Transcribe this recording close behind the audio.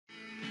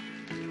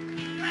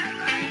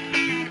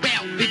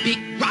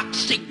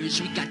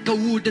singers, we got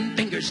golden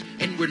fingers,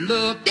 and we're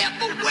loved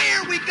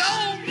everywhere we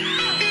go.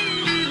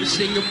 We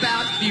sing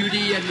about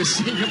beauty and we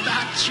sing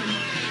about you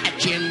at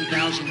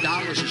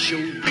 $10,000 a show.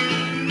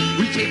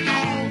 We take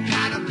all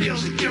kind of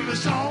pills and give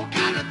us all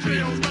kind of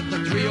thrills, but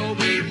the thrill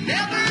we've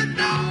never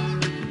known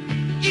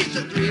is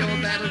the thrill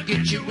that'll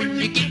get you when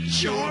you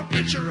get your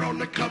picture on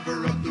the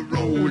cover of the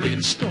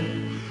Rolling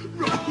Stone.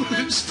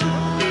 Rolling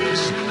Stone. You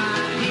see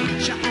my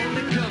picture on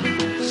the cover of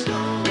the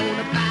Stone. On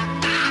the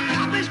back, I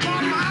promise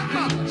for my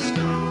mother.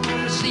 Stone.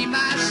 To see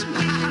my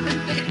smiling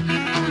face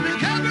on the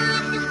cover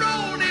of the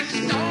Rolling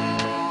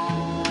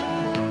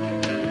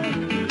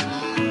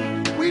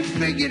Stone. We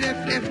figured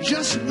if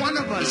just one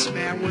of us,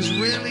 man, was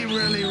really,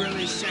 really,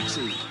 really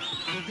sexy.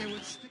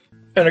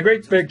 And a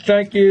great big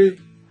thank you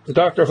to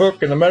Dr.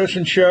 Hook and the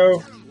Medicine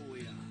Show.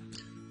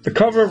 The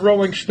cover of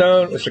Rolling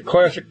Stone is a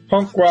classic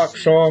punk rock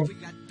song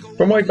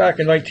from way back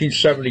in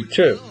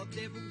 1972.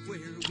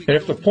 And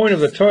if the point of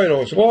the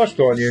title is lost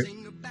on you,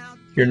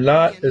 you're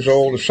not as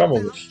old as some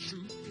of us.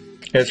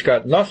 And it's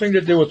got nothing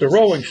to do with the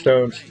Rolling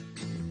Stones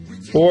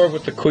or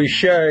with the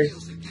cliche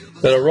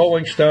that a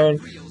Rolling Stone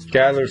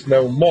gathers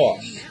no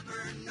moss.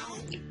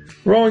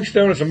 Rolling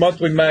Stone is a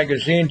monthly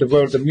magazine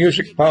devoted to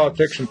music,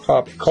 politics, and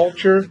pop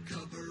culture.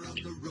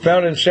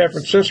 Founded in San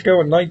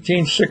Francisco in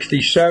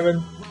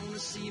 1967,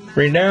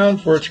 renowned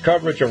for its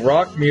coverage of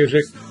rock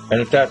music, and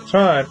at that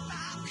time,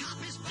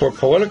 for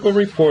political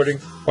reporting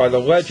by the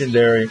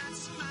legendary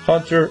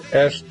Hunter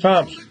S.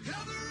 Thompson.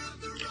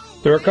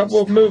 There are a couple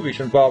of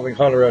movies involving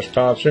Hunter S.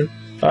 Thompson.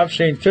 I've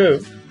seen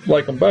two,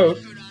 like them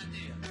both.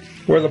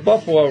 Where the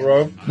Buffalo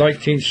Roam,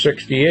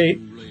 1968,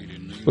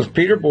 with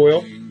Peter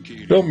Boyle,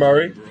 Bill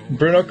Murray, and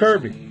Bruno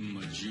Kirby.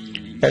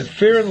 And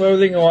Fear and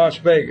Loathing in Las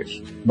Vegas,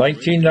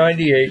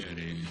 1998,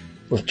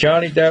 with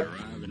Johnny Depp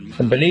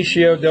and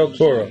Benicio del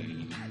Toro.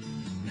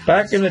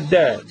 Back in the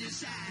day,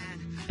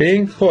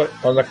 being put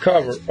on the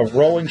cover of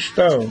Rolling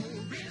Stone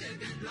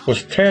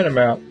was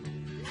tantamount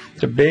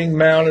to being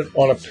mounted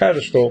on a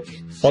pedestal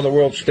on the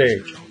world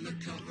stage.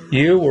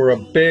 You were a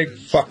big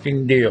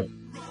fucking deal.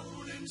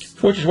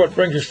 Which is what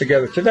brings us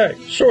together today,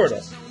 sort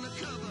of.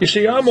 You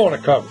see, I'm on a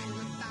cover.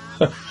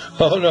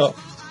 Oh no,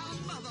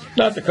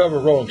 not the cover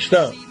of Rolling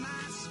Stone,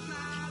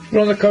 but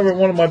on the cover of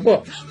one of my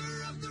books.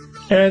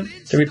 And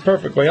to be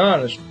perfectly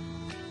honest,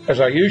 as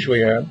I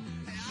usually am,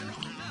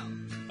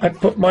 I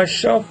put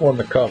myself on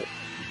the cover.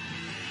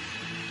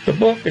 The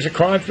book is a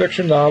crime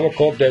fiction novel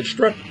called Dead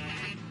Stripper.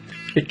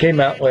 It came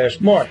out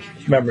last March,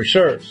 if memory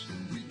serves.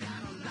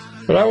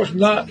 But I was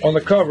not on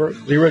the cover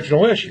of the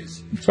original issue.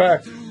 In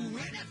fact,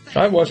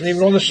 I wasn't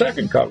even on the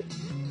second cover,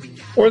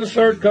 or the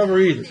third cover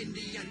either.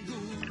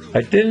 I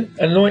didn't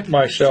anoint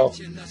myself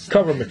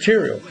cover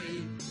material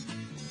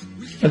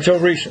until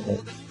recently,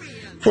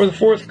 for the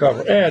fourth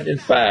cover, and, in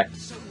fact,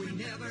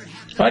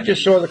 I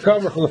just saw the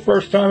cover for the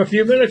first time a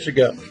few minutes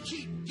ago.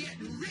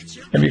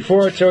 And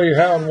before I tell you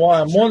how and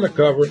why I'm on the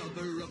cover,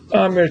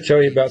 I'm going to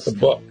tell you about the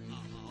book,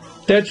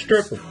 Dead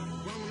Stripper.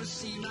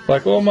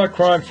 Like all my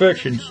crime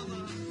fictions,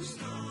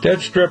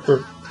 Dead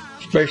Stripper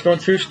is based on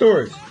true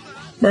stories,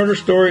 murder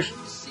stories,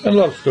 and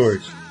love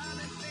stories.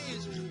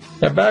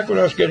 Now, back when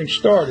I was getting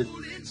started,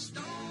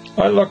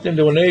 I lucked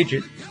into an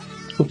agent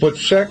who put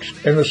sex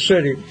in the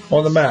city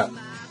on the map,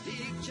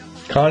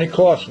 Connie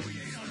Clausen.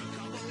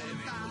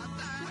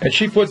 And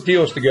she put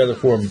deals together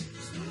for me.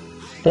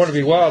 Born to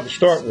be wild to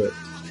start with.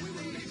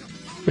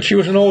 But she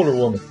was an older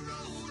woman,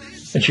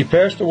 and she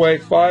passed away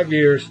 5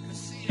 years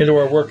into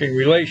our working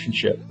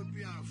relationship.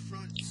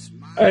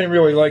 I didn't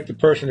really like the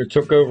person who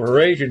took over her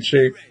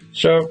agency,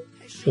 so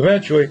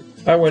eventually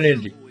I went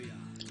indie,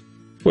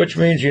 which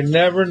means you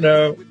never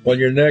know when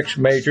your next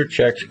major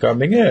check's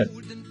coming in.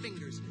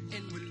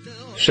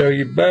 So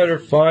you better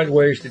find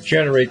ways to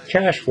generate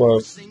cash flow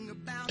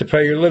to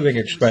pay your living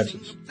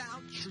expenses.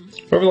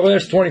 Over the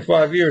last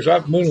 25 years,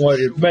 I've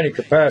moonlighted in many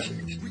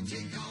capacities.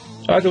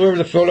 I delivered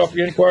the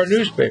Philadelphia Inquirer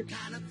newspaper.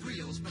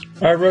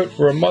 I wrote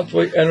for a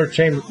monthly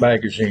entertainment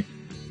magazine.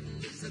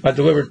 I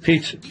delivered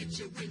pizza.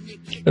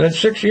 And then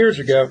 6 years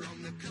ago,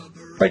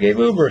 I gave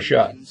Uber a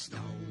shot.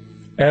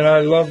 And I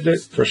loved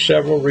it for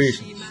several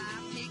reasons.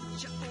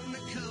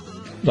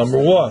 Number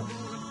one,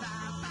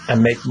 I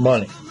make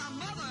money.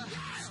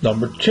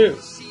 Number two,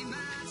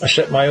 I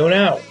set my own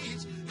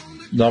hours.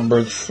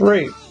 Number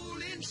three,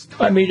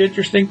 I meet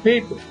interesting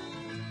people.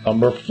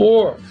 Number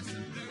four,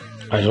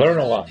 I learn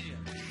a lot.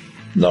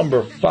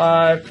 Number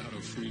five,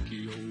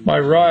 my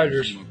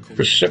writers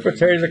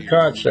precipitated the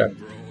concept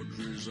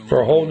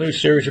for a whole new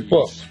series of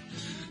books.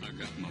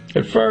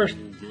 At first,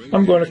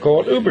 I'm going to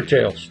call it Uber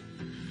Tales.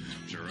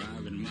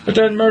 But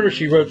then Murder,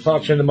 She Wrote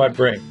pops into my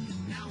brain.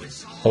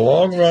 A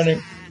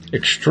long-running,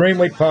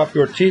 extremely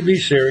popular TV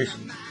series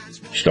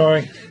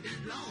starring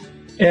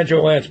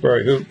Angela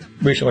Lansbury, who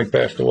recently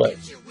passed away.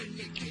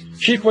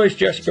 She plays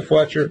Jessica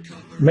Fletcher,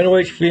 a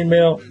middle-aged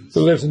female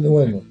who lives in New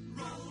England.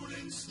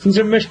 She's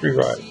a mystery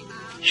writer.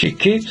 She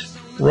keeps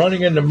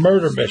running into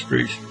murder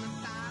mysteries,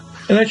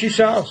 and then she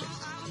solves them,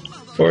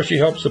 or she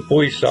helps the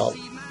police solve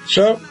them.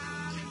 So,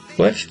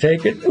 let's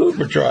take an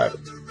Uber driver,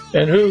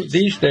 and who,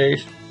 these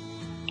days,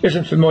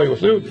 isn't familiar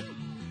with Uber.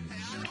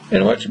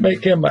 And let's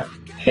make him a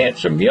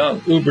handsome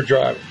young Uber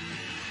driver.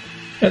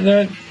 And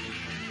then,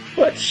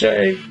 let's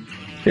say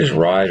his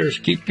riders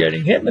keep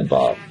getting him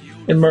involved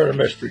in murder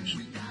mysteries.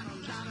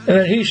 And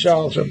then he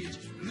solves them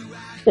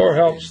or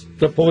helps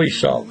the police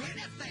solve them.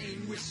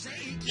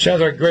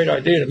 Sounds like a great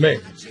idea to me.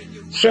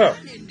 So,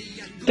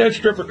 Dead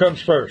Stripper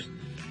comes first.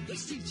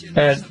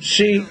 And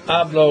Si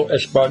Hablo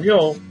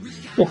Español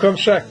will come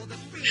second,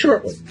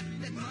 shortly.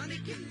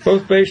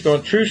 Both based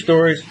on true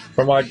stories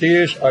from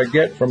ideas I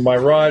get from my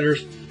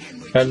riders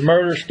and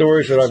murder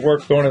stories that I've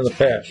worked on in the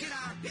past.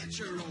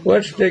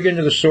 Let's dig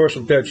into the source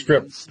of Dead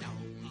Stripper.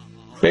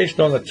 Based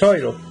on the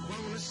title,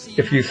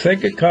 if you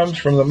think it comes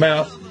from the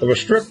mouth of a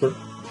stripper,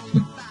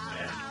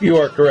 you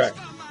are correct.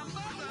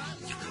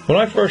 When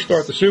I first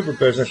started the super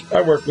business,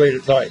 I worked late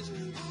at night,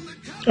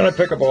 and I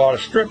pick up a lot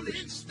of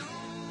strippers.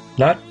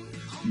 Not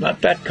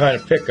that kind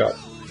of pickup.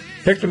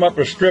 Pick them up at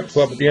a strip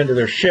club at the end of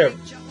their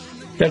shift,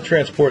 then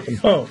transport them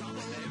home.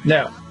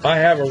 Now, I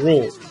have a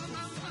rule.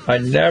 I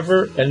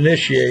never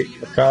initiate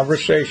a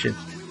conversation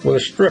with a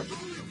stripper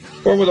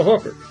or with a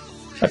hooker.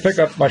 I pick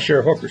up my share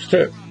of hookers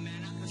too.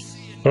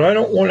 But I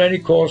don't want any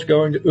calls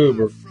going to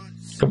Uber,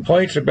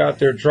 complaints about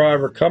their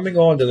driver coming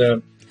on to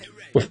them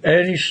with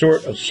any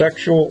sort of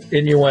sexual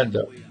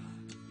innuendo.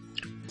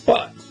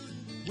 But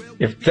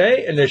if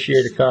they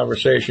initiate a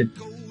conversation,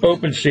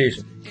 open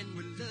season.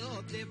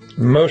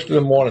 Most of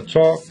them want to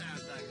talk,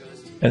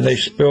 and they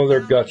spill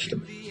their guts to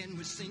me.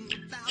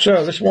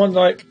 So this one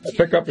night, I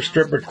pick up a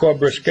stripper at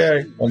Club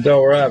Risque on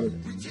Delaware Avenue,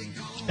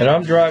 and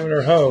I'm driving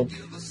her home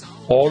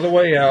all the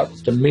way out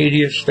to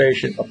Media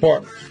Station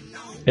Apartments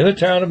in the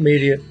town of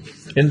Media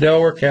in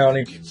Delaware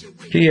County,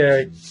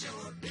 PA.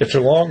 It's a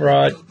long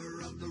ride,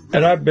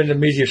 and I've been to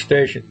Media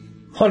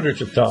Station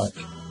hundreds of times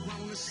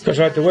because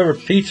I delivered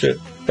pizza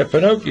at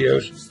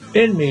Pinocchio's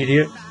in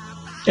Media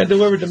and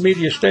delivered to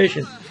Media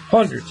Station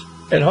hundreds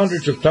and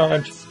hundreds of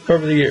times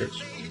over the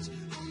years.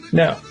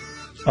 Now,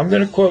 I'm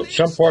going to quote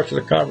some parts of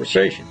the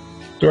conversation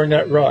during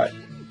that ride,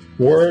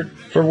 word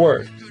for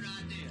word.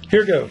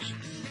 Here goes.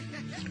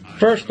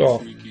 First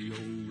off,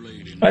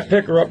 I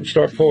pick her up and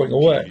start pulling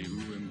away.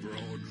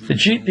 The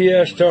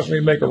GPS tells me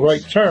to make a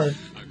right turn,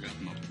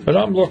 but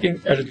I'm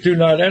looking at a do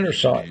not enter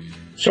sign,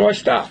 so I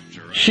stop.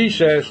 She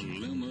says,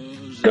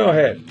 "Go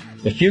ahead.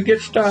 If you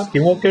get stopped,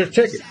 you won't get a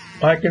ticket.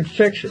 I can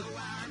fix it.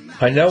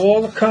 I know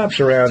all the cops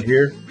around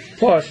here,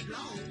 plus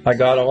I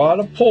got a lot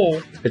of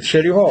pull at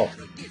City Hall."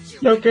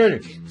 No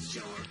kidding.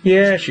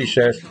 "Yeah," she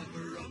says,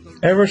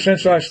 "ever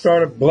since I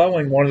started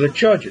blowing one of the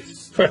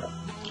judges."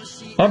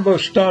 I'm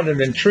both stunned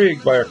and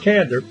intrigued by her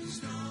candor.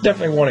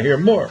 Definitely want to hear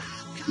more.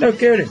 No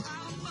kidding.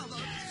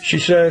 She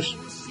says,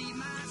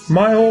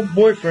 "My old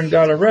boyfriend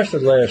got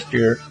arrested last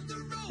year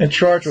and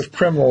charged with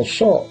criminal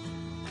assault.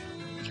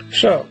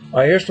 So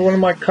I asked one of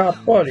my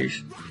cop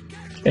buddies,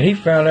 and he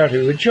found out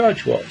who the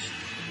judge was.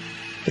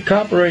 The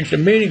cop arranged a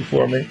meeting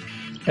for me,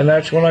 and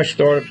that's when I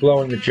started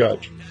blowing the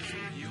judge."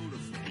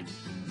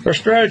 Her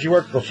strategy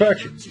worked to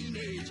perfection.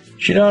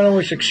 She not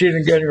only succeeded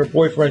in getting her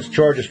boyfriend's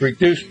charges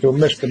reduced to a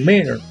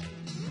misdemeanor,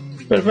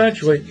 but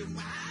eventually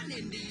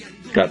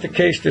got the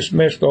case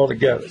dismissed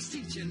altogether.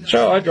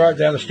 So I drive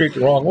down the street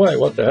the wrong way.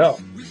 What the hell?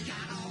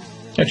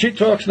 And she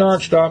talks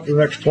nonstop for the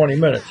next 20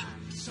 minutes,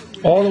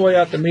 all the way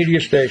out to Media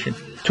Station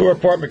to her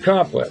apartment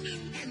complex.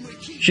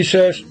 She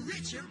says,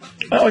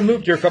 "I only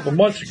moved here a couple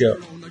months ago.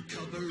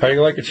 How do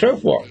you like it so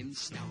far?"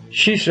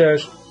 She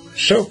says,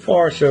 "So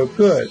far, so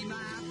good.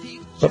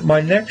 But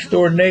my next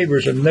door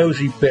neighbor's a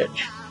nosy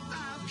bitch.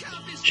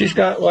 She's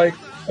got like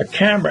a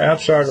camera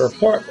outside her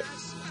apartment.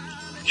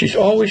 She's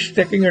always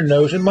sticking her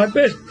nose in my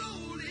business."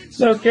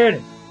 No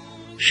kidding.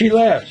 She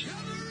laughs.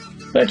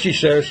 Then she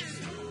says,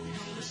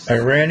 "I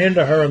ran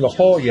into her in the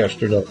hall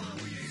yesterday,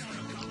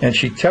 and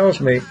she tells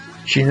me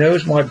she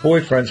knows my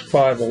boyfriend's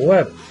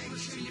 5'11".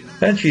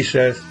 Then she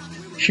says,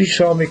 she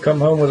saw me come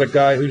home with a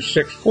guy who's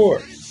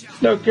 6'4".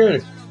 No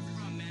kidding.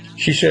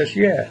 She says,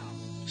 "Yeah."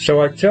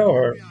 So I tell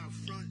her,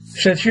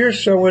 "Since you're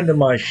so into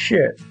my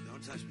shit,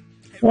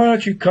 why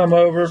don't you come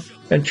over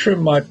and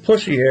trim my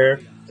pussy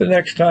hair the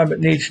next time it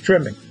needs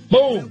trimming?"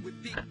 Boom!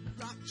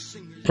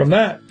 From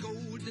that,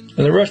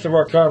 and the rest of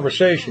our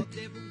conversation,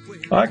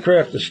 I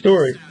craft a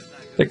story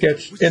that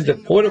gets into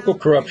political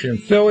corruption in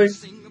Philly,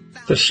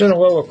 the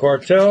Sinaloa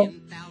cartel,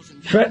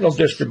 fentanyl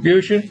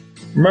distribution,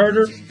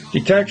 murder,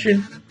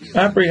 detection,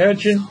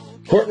 apprehension,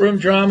 courtroom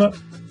drama,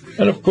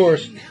 and of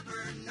course,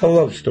 a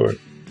love story.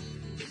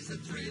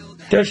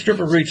 Dead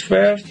Stripper reads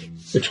fast,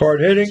 it's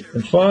hard-hitting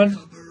and fun.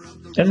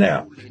 And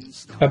now,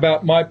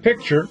 about my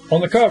picture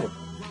on the cover.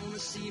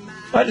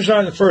 I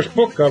designed the first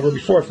book cover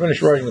before I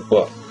finished writing the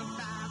book.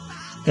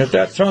 And at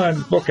that time,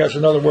 the book has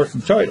another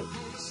working title.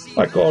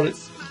 I called it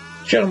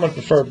Gentlemen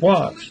Prefer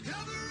Blondes.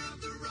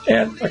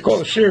 And I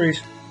called the series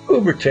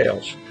Uber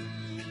Tales.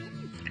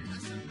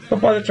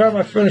 But by the time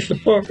I finished the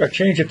book, I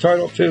changed the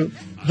title to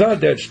The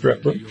Dead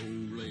Stripper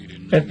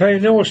and paid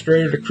an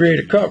illustrator to create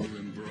a cover.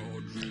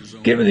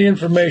 Given the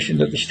information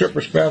that the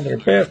strippers found in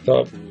her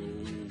bathtub,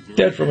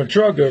 dead from a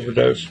drug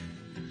overdose,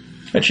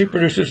 and she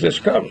produces this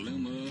cover.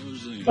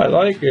 I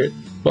like it,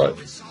 but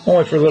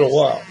only for a little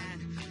while.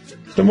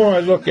 The more I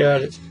look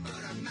at it,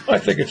 I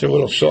think it's a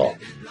little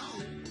soft.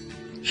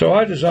 So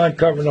I designed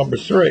cover number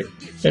 3,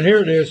 and here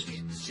it is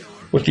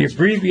with the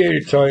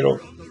abbreviated title,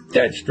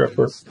 Dead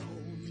Stripper,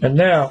 and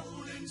now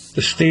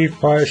the Steve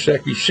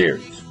Piasecki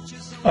series.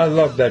 I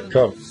love that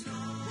cover.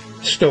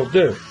 Still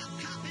do.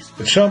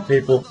 But some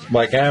people,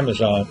 like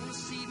Amazon,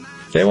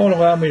 they won't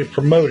allow me to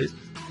promote it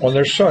on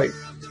their site.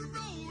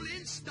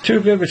 Too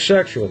vivid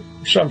sexually,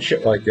 some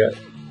shit like that.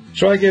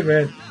 So I give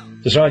in,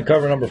 design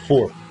cover number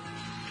 4,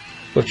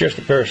 with just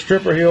a pair of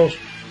stripper heels,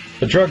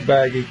 a drug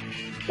baggie,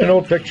 an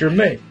old picture of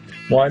me.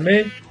 Why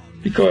me?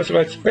 Because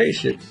let's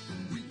face it,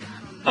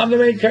 I'm the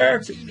main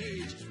character.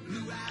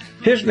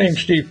 His name's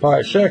Steve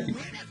Piasecki,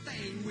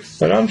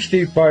 but I'm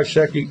Steve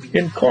Piasecki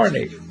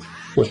incarnated,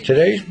 with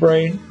today's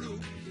brain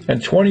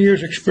and 20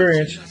 years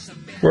experience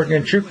working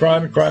in true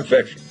crime and crime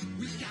fiction.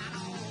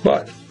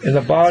 But in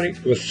the body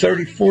of a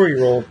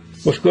 34-year-old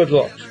with good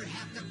looks.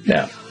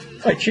 Now,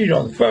 I cheat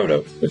on the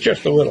photo, but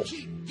just a little.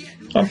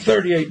 I'm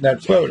 38 in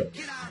that photo.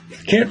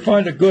 Can't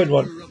find a good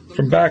one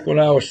from back when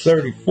I was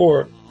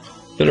 34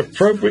 that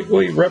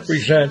appropriately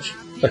represents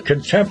a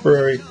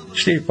contemporary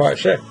Steve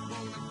Piasecki.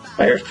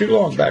 My hair's too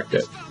long back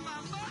then.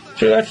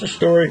 So that's the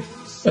story,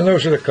 and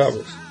those are the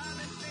covers.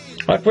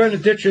 I plan to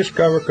ditch this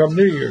cover come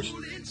New Year's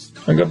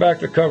and go back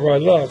to the cover I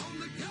love,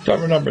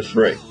 cover number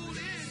 3.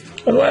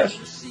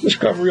 Unless this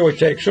cover really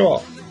takes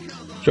off.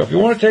 So if you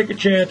want to take a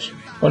chance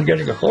on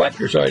getting a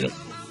collector's item,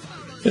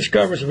 this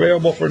cover is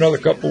available for another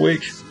couple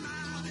weeks.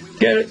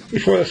 Get it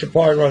before the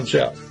supply runs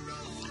out.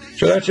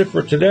 So that's it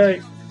for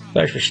today.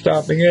 Thanks for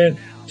stopping in.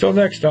 Till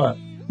next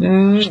time.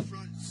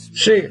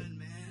 See you.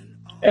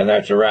 And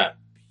that's a wrap.